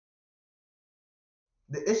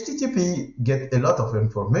The HTTP get a lot of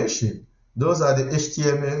information. Those are the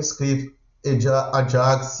HTML script,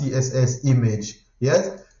 Ajax, CSS, image.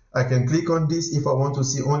 Yes, I can click on this if I want to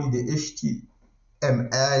see only the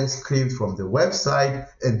HTML script from the website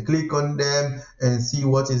and click on them and see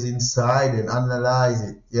what is inside and analyze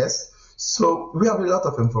it. Yes, so we have a lot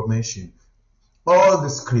of information. All the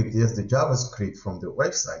script, yes, the JavaScript from the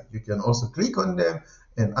website, you can also click on them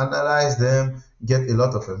and analyze them, get a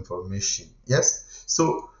lot of information. Yes,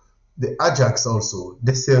 so the Ajax also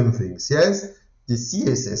the same things. Yes, the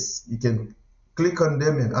CSS, you can click on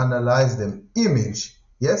them and analyze them. Image,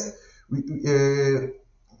 yes,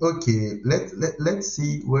 okay, let's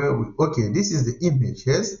see where we, okay, this is the image.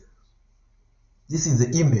 Yes, this is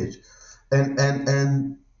the image,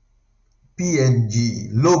 and PNG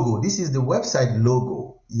logo, this is the website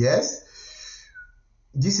logo. Yes,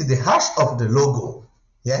 this is the hash of the logo.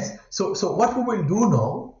 Yes, so what we will do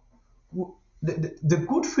now, the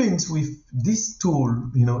good things with this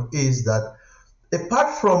tool, is that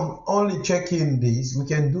apart from only checking this, we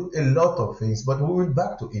can do a lot of things, but we will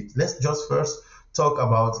back to it. Let's just first talk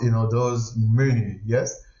about those menu.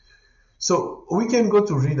 Yes, so we can go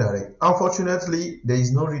to redirect. Unfortunately, there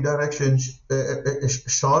is no redirection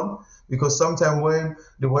shown, because sometimes when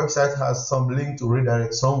the website has some link to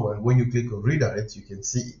redirect somewhere, when you click on redirect, you can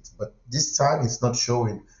see it. But this time it's not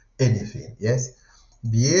showing anything. Yes.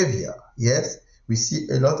 Behavior. Yes. We see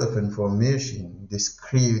a lot of information, the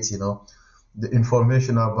script, the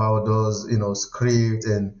information about those, script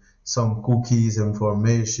and some cookies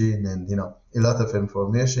information, and, a lot of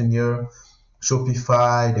information here.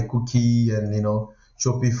 Shopify, the cookie, and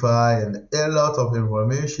Shopify, and a lot of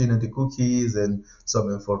information and the cookies and some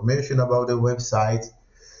information about the website.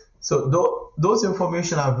 So those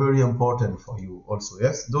information are very important for you also.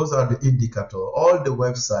 Yes, those are the indicator, all the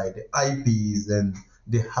website, the IPs and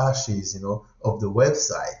the hashes, of the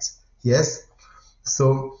website. Yes,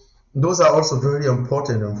 so those are also very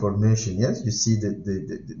important information. Yes, you see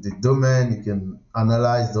the domain, you can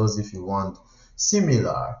analyze those if you want.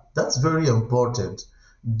 Similar, that's very important.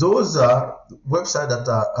 Those are websites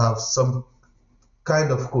that have some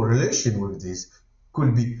kind of correlation with this.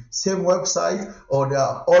 Could be same website, or they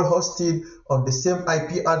are all hosted on the same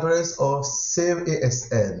IP address or same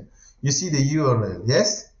ASN. You see the URL,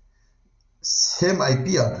 yes? Same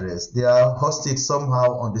IP address. They are hosted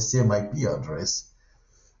somehow on the same IP address.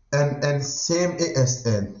 And same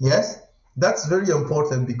ASN, yes? That's very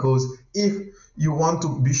important, because if you want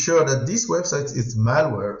to be sure that this website is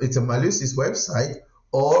malware, it's a malicious website,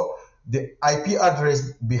 or the IP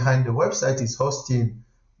address behind the website is hosting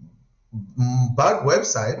bad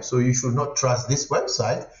website, so you should not trust this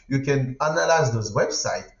website, you can analyze those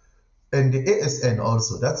websites. And the ASN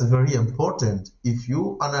also, that's very important. If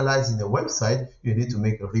you analyze in a website, you need to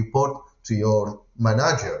make a report to your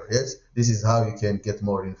manager. Yes, this is how you can get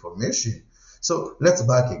more information. So let's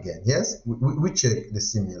back again. Yes, we check the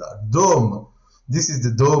similar DOM. This is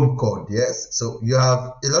the DOM code. Yes, so you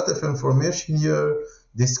have a lot of information here,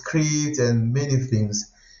 the script and many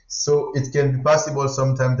things. So it can be possible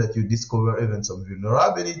sometimes that you discover even some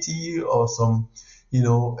vulnerability or some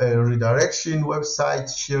a redirection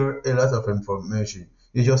website share a lot of information.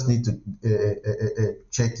 You just need to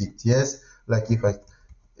check it. Yes, like if I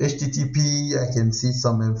HTTP, I can see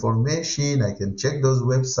some information, I can check those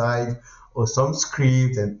websites or some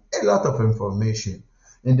script and a lot of information.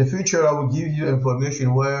 In the future, I will give you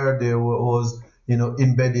information where there was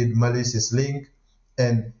embedded malicious link,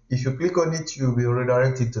 and if you click on it, you'll be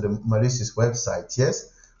redirected to the malicious website.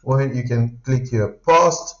 Yes, when you can click here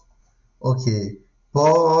post. Okay,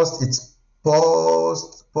 post, it's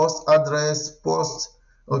post address, post.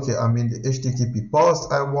 Okay, I mean the HTTP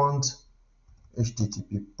post. I want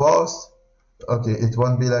HTTP post. Okay, it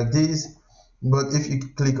won't be like this, but if you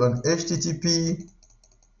click on HTTP,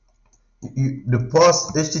 the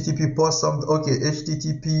post, HTTP post something. Okay,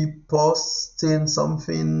 HTTP posting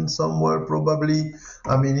something somewhere probably.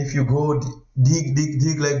 I mean, if you go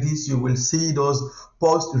dig like this, you will see those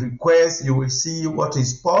post requests. You will see what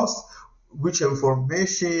is post, which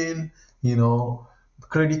information,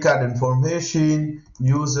 credit card information,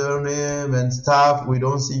 username and stuff. We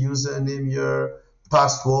don't see username here,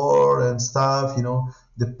 password and stuff,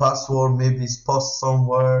 the password maybe is post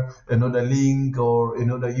somewhere, another link or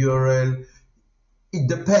another URL. It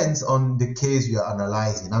depends on the case you are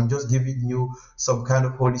analyzing. I'm just giving you some kind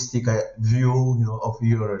of holistic view, of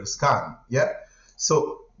URL scan. Yeah.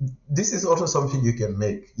 So this is also something you can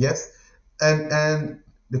make. Yes. And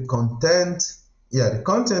the content, the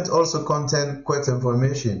content also contain quite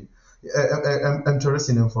information,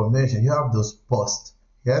 interesting information. You have those posts,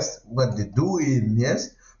 yes, what they're doing,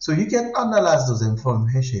 yes. So you can analyze those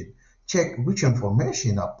information, check which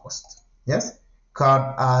information are posted. Yes,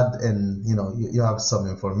 card ad, and you have some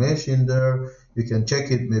information there. You can check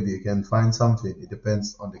it. Maybe you can find something. It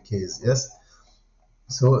depends on the case. Yes.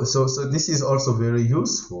 So this is also very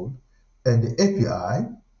useful. And the API,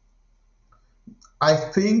 I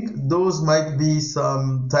think those might be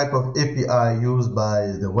some type of API used by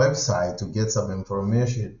the website to get some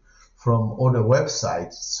information from other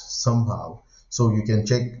websites somehow. So you can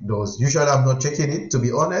check those. Usually I'm not checking it, to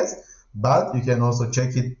be honest, but you can also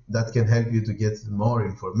check it. That can help you to get more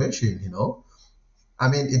information, I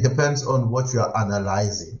mean, it depends on what you are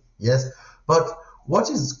analyzing. Yes. But what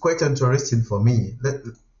is quite interesting for me,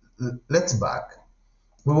 let's back.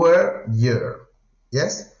 We were here.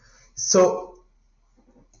 Yes. So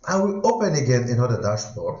I will open again another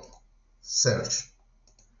dashboard, search.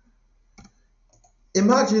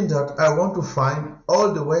 Imagine that I want to find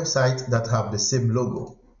all the websites that have the same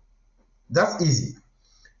logo. That's easy.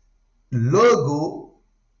 Logo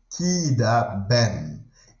Kida BEM.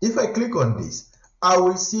 If I click on this, I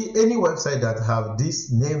will see any website that have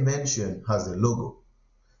this name mentioned has a logo.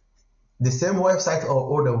 The same website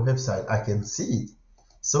or other website, I can see it.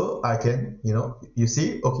 So I can, you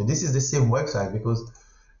see, okay, this is the same website because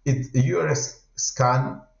it's a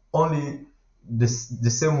urlscan only the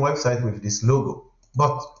same website with this logo.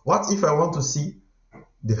 But what if I want to see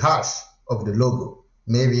the hash of the logo?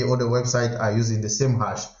 Maybe other websites are using the same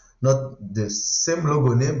hash, not the same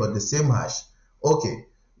logo name, but the same hash. Okay,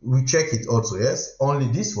 we check it also. Yes, only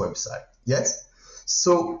this website. Yes.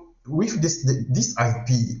 So with this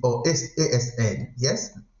IP or ASN,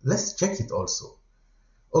 yes, let's check it also.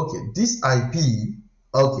 Okay, this IP,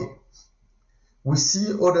 okay, we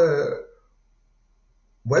see other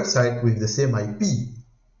website with the same IP.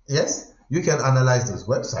 Yes, you can analyze those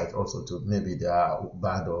websites also to maybe they are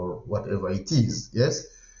bad or whatever it is. Yes,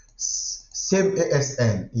 same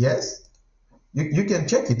ASN. Yes, you can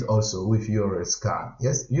check it also with urlscan.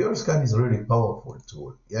 Yes, urlscan is a really powerful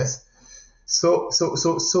tool. Yes, so we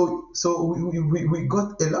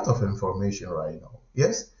got a lot of information right now.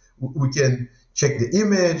 Yes, we can check the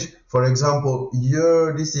image. For example,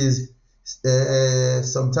 here this is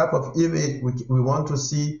some type of image we want to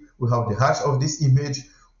see. We have the hash of this image.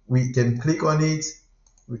 We can click on it.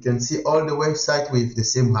 We can see all the website with the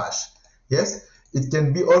same hash. Yes, it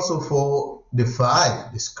can be also for the file,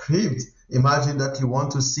 the script. Imagine that you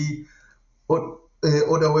want to see other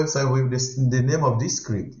website with the name of this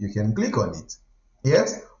script. You can click on it.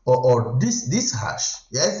 Yes, or this hash.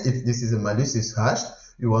 Yes, if this is a malicious hash,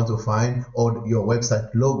 you want to find your website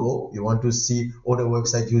logo, you want to see other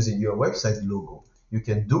website using your website logo, you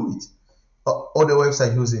can do it. Other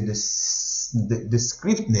website using the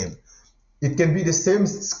script name, it can be the same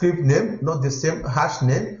script name, not the same hash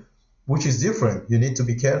name, which is different. You need to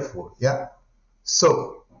be careful. Yeah,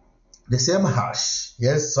 so the same hash,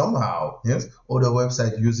 yes, somehow, yes, other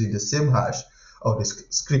website using the same hash of the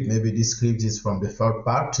script. Maybe this script is from the third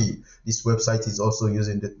party. This website is also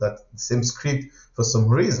using that same script for some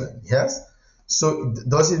reason. Yes, so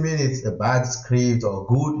does it mean it's a bad script or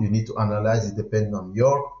good? You need to analyze it depending on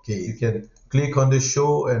your case. You can click on the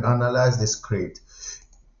show and analyze the script.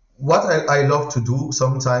 What I love to do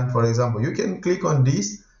sometimes, for example, you can click on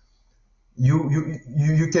this.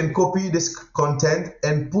 You can copy this content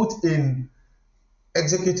and put in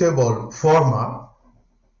executable format,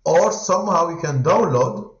 or somehow you can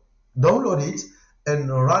download it and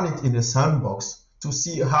run it in a sandbox to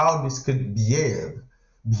see how this script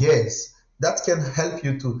behaves. That can help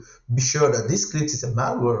you to be sure that this script is a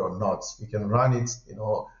malware or not. You can run it,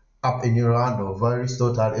 up any run or virus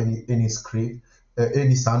total, any script,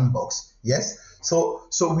 any sandbox. Yes. So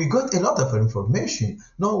we got a lot of information.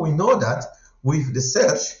 Now we know that with the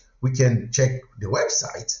search we can check the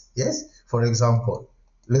website. Yes. For example,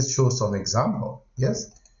 let's show some example.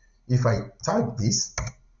 Yes. If I type this,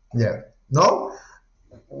 yeah. Now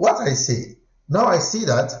what I see, now I see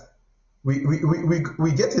that we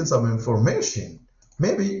getting some information.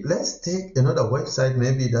 Maybe let's take another website,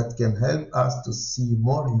 maybe that can help us to see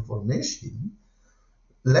more information.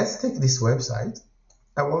 Let's take this website.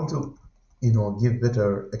 I want to give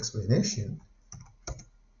better explanation.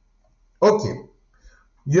 Okay,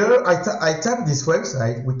 here I tap this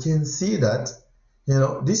website. We can see that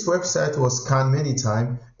this website was scanned many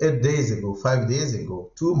times, 8 days ago, 5 days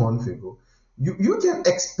ago, 2 months ago. You can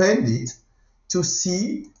expand it to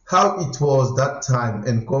see how it was that time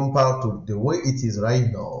and compare to the way it is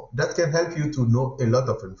right now. That can help you to know a lot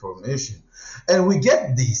of information. And we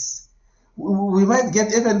get this. We might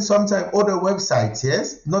get even sometimes other websites,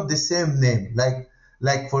 yes, not the same name,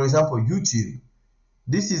 like for example YouTube.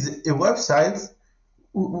 This is a website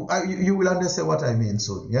You will understand what I mean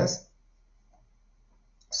soon. Yes.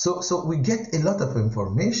 So we get a lot of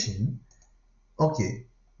information. Okay,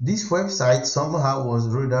 this website somehow was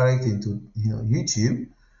redirected to YouTube,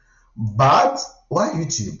 but why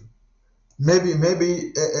YouTube? Maybe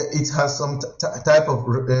it has some type of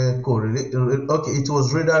correlate. Okay, it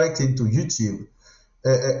was redirected to YouTube.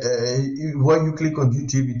 When you click on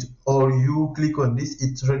YouTube or you click on this,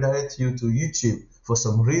 it redirects you to YouTube for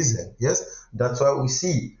some reason. Yes, that's why we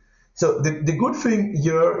see. So the good thing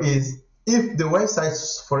here is if the website,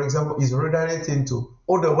 for example, is redirecting to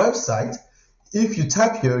other websites, if you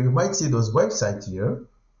tap here, you might see those websites here,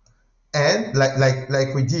 and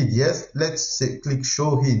like we did. Yes, let's say click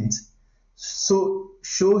show hint. So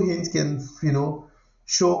show hint can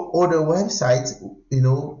show other websites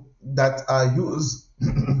that are used.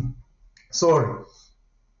 Sorry,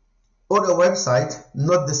 other website,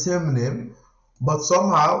 not the same name, but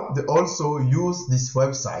somehow they also use this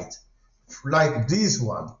website, like this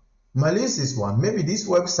one, malicious one. Maybe this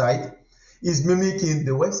website is mimicking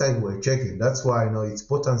the website we're checking. That's why I know it's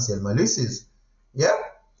potential malicious. Yeah.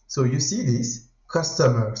 So you see this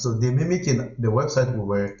customer. So they're mimicking the website we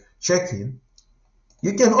were checking.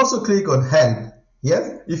 You can also click on help.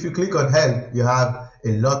 Yes. If you click on help, you have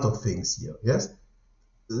a lot of things here. Yes.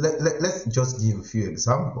 Let's just give a few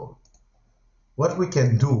examples. What we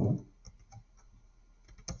can do,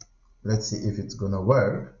 let's see if it's gonna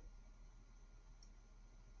work.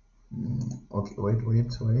 Okay, wait.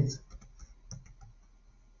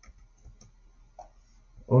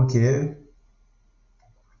 Okay,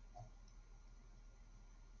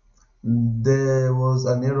 there was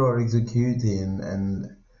an error executing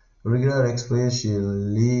and regular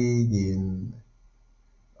expression leading.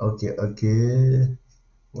 Okay,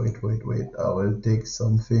 wait, I will take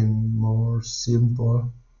something more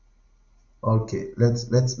simple. Okay, let's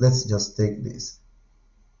just take this.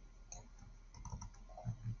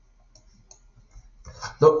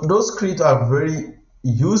 Those scripts are very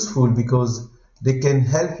useful because they can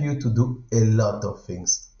help you to do a lot of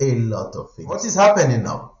things. What is happening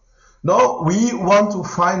now? Now we want to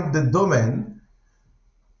find the domain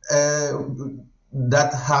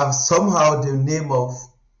that have somehow the name of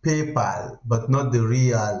PayPal, but not the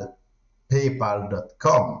real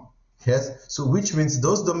paypal.com. Yes, so which means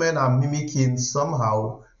those domains are mimicking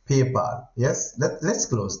somehow PayPal. Yes, let's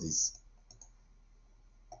close this.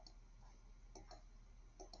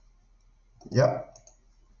 Yeah.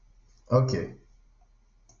 Okay,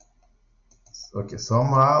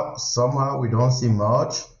 somehow we don't see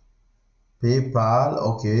much. PayPal.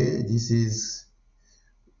 Okay, this is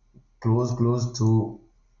close to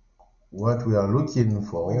what we are looking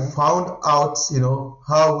for. We found out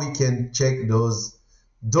how we can check those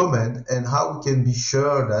domain and how we can be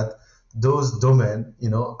sure that those domain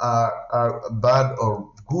are bad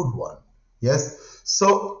or good one. Yes,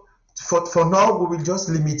 so for now we will just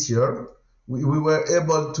limit here. We were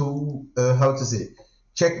able to how to say,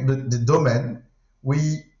 check the domain.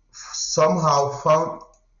 We somehow found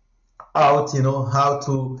out how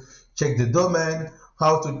to check the domain,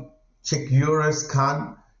 how to check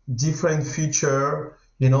urlscan, different feature,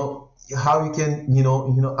 how you can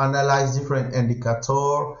analyze different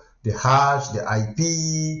indicator, the hash, the IP,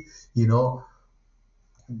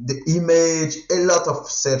 the image, a lot of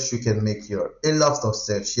search you can make here, a lot of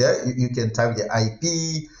search. Yeah, you can type the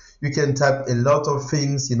IP, you can type a lot of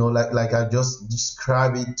things, like I just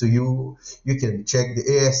described it to you. You can check the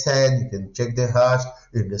ASN, you can check the hash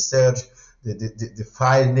in the search, the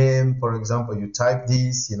file name. For example, you type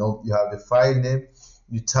this, you have the file name,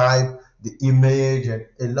 you type the image, and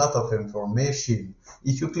a lot of information.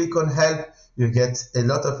 If you click on help, you get a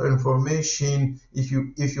lot of information. If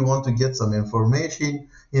you want to get some information,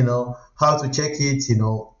 how to check it,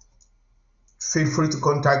 feel free to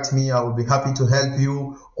contact me. I will be happy to help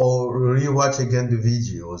you or rewatch again the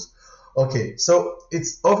videos. Okay, so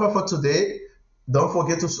it's over for today. Don't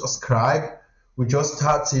forget to subscribe. We're just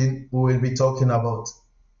starting. We will be talking about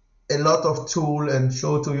a lot of tools and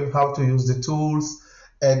show to you how to use the tools,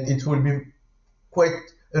 and it will be quite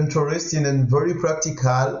interesting and very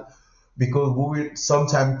practical because we will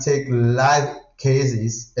sometimes take live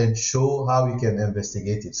cases and show how we can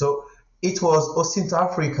investigate it. So it was Austin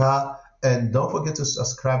Africa, and don't forget to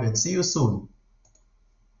subscribe and see you soon.